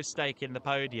have no stake in the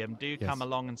podium do come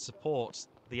along and support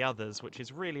the others, which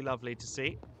is really lovely to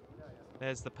see.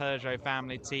 There's the Peugeot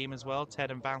family team as well.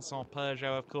 Ted and Vincent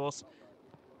Peugeot, of course.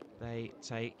 They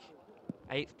take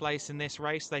 8th place in this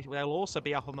race. They'll also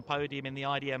be up on the podium in the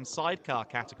IDM sidecar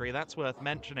category. That's worth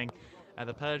mentioning.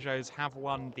 The Peugeots have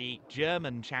won the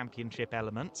German championship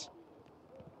element,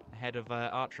 ahead of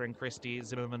Archer and Christie,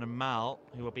 Zimmerman and Mal,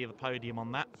 who will be at the podium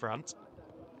on that front.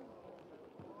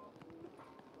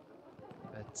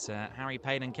 But Harry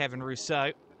Payne and Kevin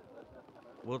Rousseau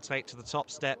will take to the top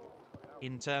step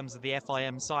in terms of the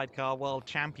FIM Sidecar World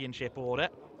Championship order.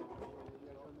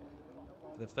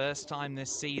 For the first time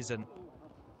this season,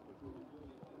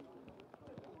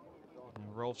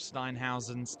 Rolf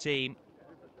Steinhausen's team.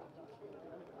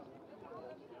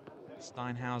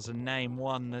 Steinhausen name,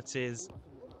 one that is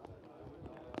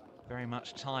very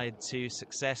much tied to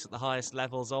success at the highest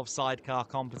levels of sidecar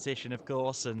competition, of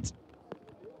course, and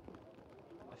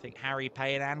I think Harry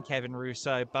Payne and Kevin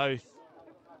Rousseau both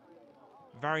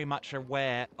very much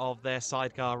aware of their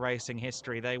sidecar racing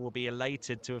history. They will be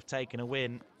elated to have taken a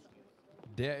win.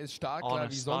 Der ist stark, on a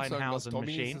wie sonst irgendwas, Steinhausen Tommy.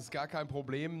 machine. Das ist gar kein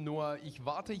Problem. Nur ich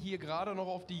warte hier gerade noch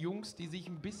auf die Jungs, die sich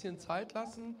ein bisschen Zeit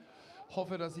lassen.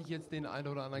 Hoffe, dass ich jetzt den einen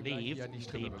oder anderen gleich hier an die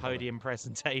Strippe The bekomme. podium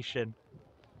presentation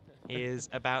is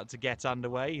about to get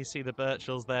underway. You see the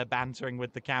Birchells there bantering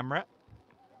with the camera.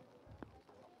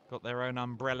 Got their own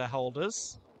umbrella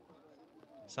holders.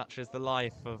 Such is the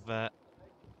life of,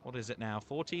 what is it now,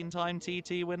 14-time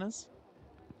TT winners?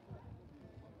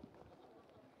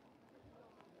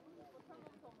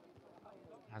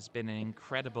 Has been an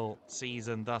incredible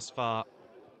season thus far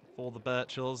for the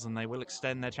Birchells, and they will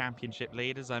extend their championship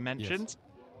lead, as I mentioned. Yes.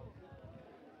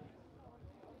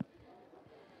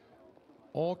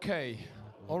 Okay.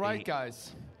 All right,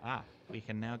 guys. We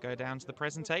can now go down to the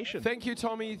presentation. Thank you,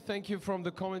 Tommy. Thank you from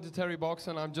the commentary box,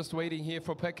 and I'm just waiting here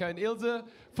for Pekka and Ilse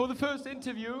for the first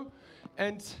interview.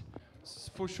 And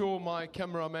for sure, my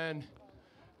cameraman,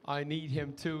 I need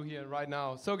him too here right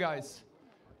now. So, guys,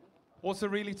 was a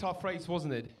really tough race,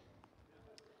 wasn't it?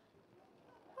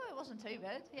 Well, it wasn't too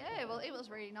bad. Yeah, well, it was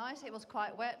really nice. It was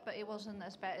quite wet, but it wasn't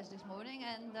as bad as this morning.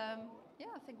 And yeah,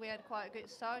 I think we had quite a good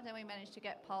start. Then we managed to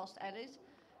get past Alice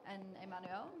and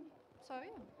Emmanuel. So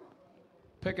yeah.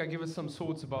 Pekka, give us some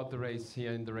thoughts about the race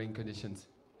here in the rain conditions.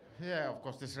 Yeah, of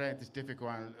course, this rain is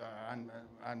difficult, and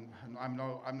I'm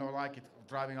no like it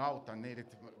driving out and needed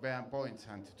VM points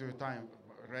and 2-time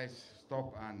race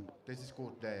stop, and this is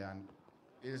good day, and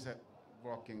it is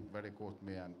working very good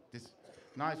me, and this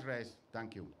nice race.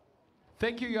 Thank you.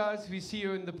 Thank you, guys. We see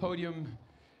you in the podium,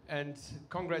 and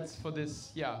congrats for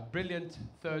this, brilliant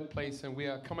 3rd place. And we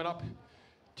are coming up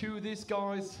to these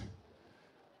guys.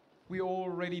 We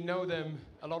already know them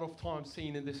a lot of times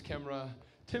seen in this camera.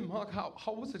 Tim, Mark,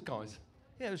 how was it, guys?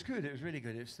 Yeah, it was good. It was really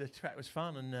good. The track was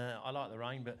fun, and I liked the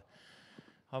rain, but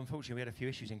unfortunately we had a few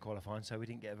issues in qualifying, so we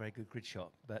didn't get a very good grid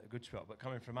shot. But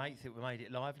coming from 8th, it made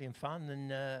it lively and fun.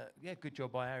 And yeah, good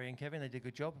job by Harry and Kevin. They did a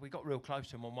good job. We got real close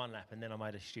to them on one lap, and then I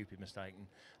made a stupid mistake and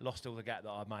lost all the gap that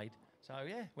I made. So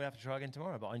yeah, we'll have to try again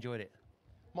tomorrow, but I enjoyed it.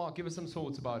 Mark, give us some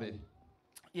thoughts about it.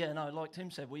 Yeah, no, like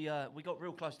Tim said, we got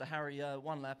real close to Harry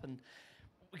one lap, and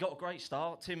we got a great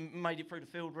start. Tim made it through the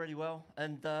field really well,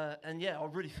 and yeah, I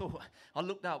really thought, I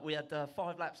looked up, we had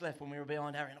 5 laps left when we were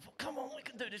behind Harry, and I thought, come on, we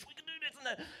can do this, and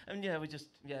that. And yeah, we just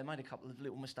made a couple of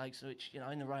little mistakes, which, you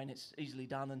know, in the rain it's easily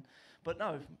done. But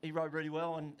no, he rode really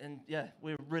well, and yeah,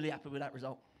 we're really happy with that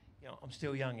result. You know, I'm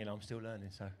still young, I'm still learning,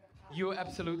 so. You're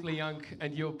absolutely young,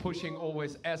 and you're pushing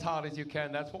always as hard as you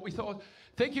can. That's what we thought.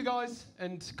 Thank you, guys,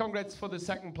 and congrats for the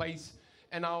 2nd place.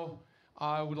 And now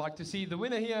I would like to see the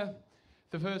winner here.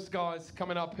 The first guys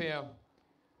coming up here.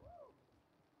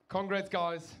 Congrats,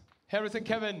 guys. Harris and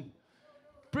Kevin.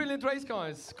 Brilliant race,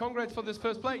 guys. Congrats for this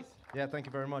 1st place. Yeah, thank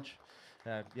you very much.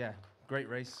 Yeah, great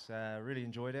race. Really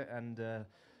enjoyed it. And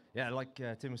yeah, like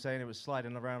Tim was saying, it was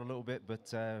sliding around a little bit,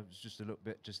 but it was just a little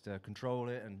bit just to control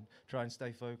it and try and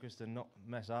stay focused and not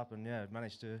mess up. And yeah,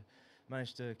 managed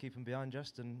to keep him behind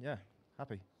just, and yeah,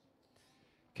 happy.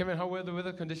 Kevin, how were the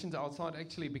weather conditions outside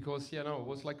actually? Because, you know, it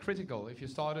was like critical if you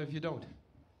start or if you don't.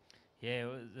 Yeah,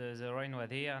 the rain was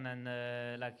here, and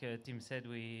then like Tim said,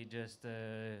 we just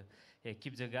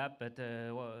keep the gap. But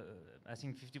I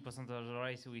think 50% of the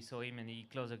race we saw him, and he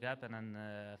closed the gap, and then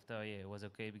after, yeah, it was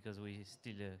okay because we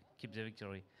still keep the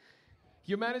victory.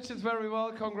 You managed it very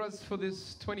well. Congrats for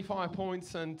this 25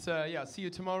 points, and yeah, see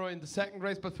you tomorrow in the 2nd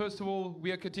race. But first of all,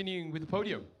 we are continuing with the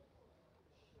podium.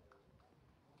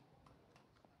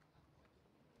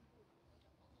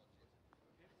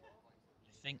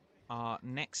 Our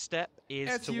next step is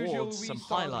As towards usual, we some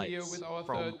start highlights here with our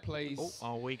from. 3rd place. Oh,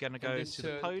 are we going to go to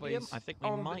the podium? I think we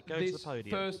might go to the podium.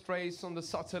 First race on the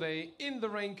Saturday in the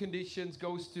rain conditions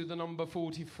goes to the number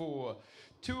 44.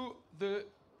 To the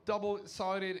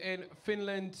double-sided in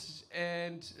Finland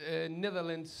and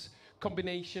Netherlands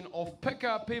combination of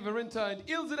Pekka Päivärinta and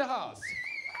Ilse de Haas.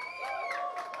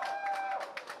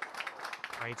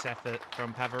 Great effort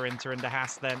from Päivärinta and de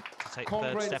Haas then to take the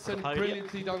 3rd step of the and podium.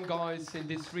 brilliantly done, guys, in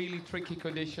these really tricky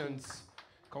conditions.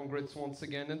 Congrats once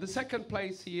again. And the 2nd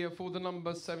place here for the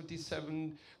number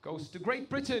 77 goes to Great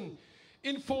Britain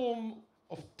in form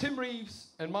of Tim Reeves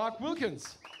and Mark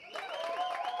Wilkins.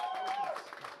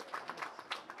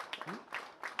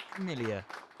 Familiar,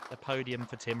 the podium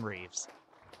for Tim Reeves.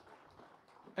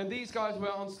 And these guys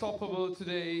were unstoppable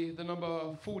today. The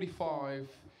number 45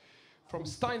 from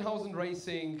Steinhausen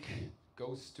Racing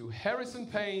goes to Harrison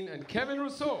Payne and Kevin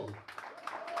Rousseau.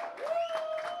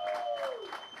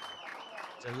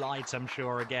 Delight, I'm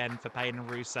sure, again for Payne and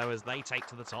Rousseau as they take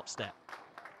to the top step.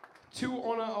 To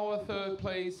honor our 3rd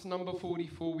place, number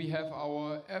 44, we have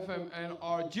our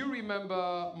FMNR jury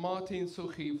member Martin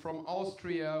Suchi from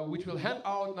Austria, which will hand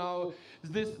out now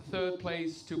this 3rd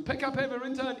place to Pekka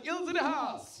Päivärinta and Ilse de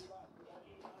Haas.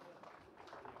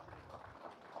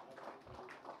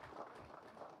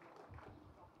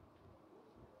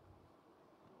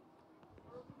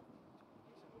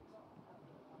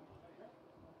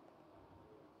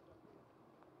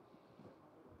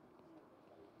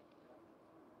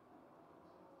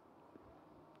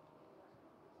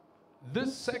 The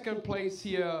 2nd place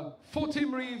here for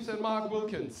Tim Reeves and Mark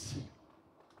Wilkins.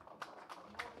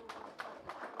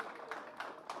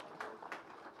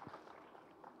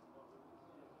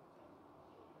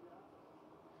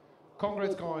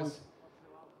 Congrats, guys.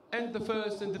 And the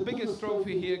 1st and the biggest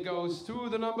trophy here goes to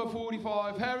the number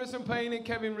 45, Harrison Payne and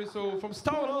Kevin Rousseau from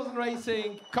Steinhausen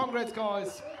Racing. Congrats,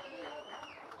 guys.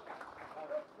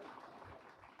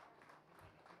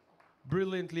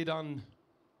 Brilliantly done.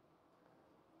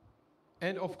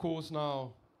 And of course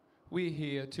now we're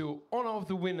here to honor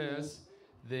the winners,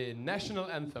 the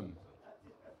national anthem.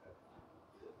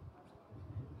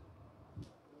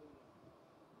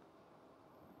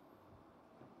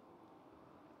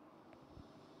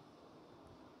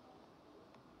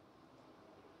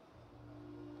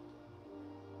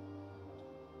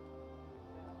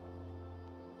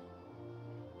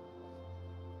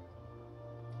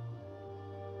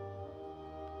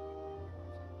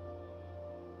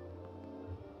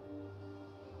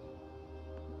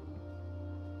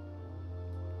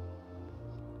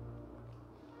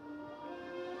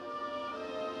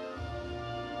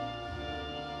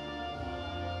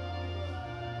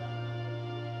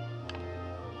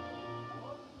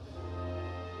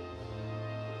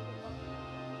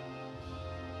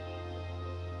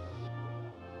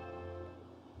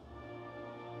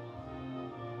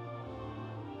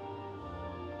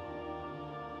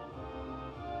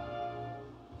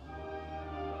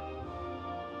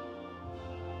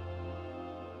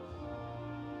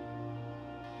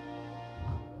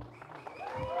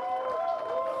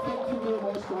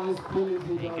 There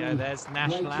you go, there's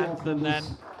national anthem then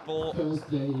for first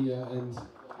day here, and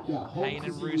yeah, hope Payne to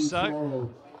and see you Rousseau. tomorrow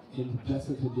in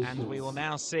better conditions. And we will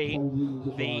now see Probably in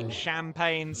the the dry.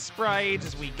 champagne sprayed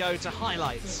as we go to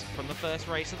highlights from the first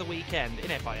race of the weekend in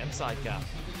FIM Sidecar.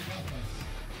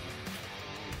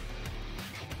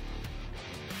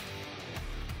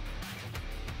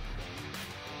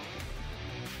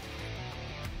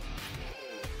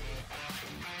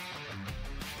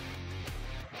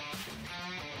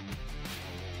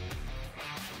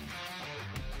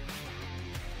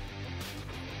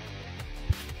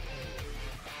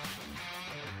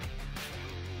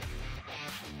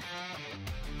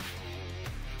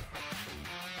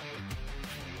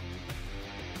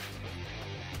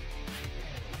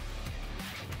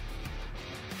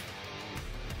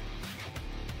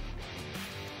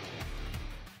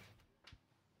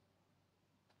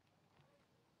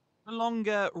 The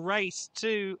longer race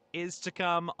 2 is to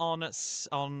come on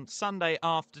Sunday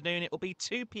afternoon. It will be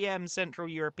 2 p.m. Central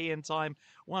European time,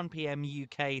 1 p.m.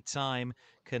 UK time.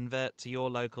 Convert to your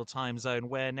local time zone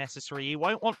where necessary. You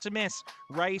won't want to miss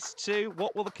race 2.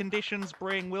 What will the conditions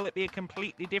bring? Will it be a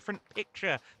completely different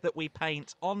picture that we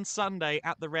paint on Sunday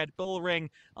at the Red Bull Ring?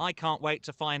 I can't wait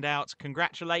to find out.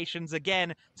 Congratulations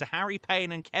again to Harry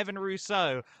Payne and Kevin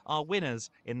Rousseau, our winners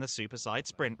in the SUPERSIDE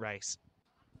sprint race.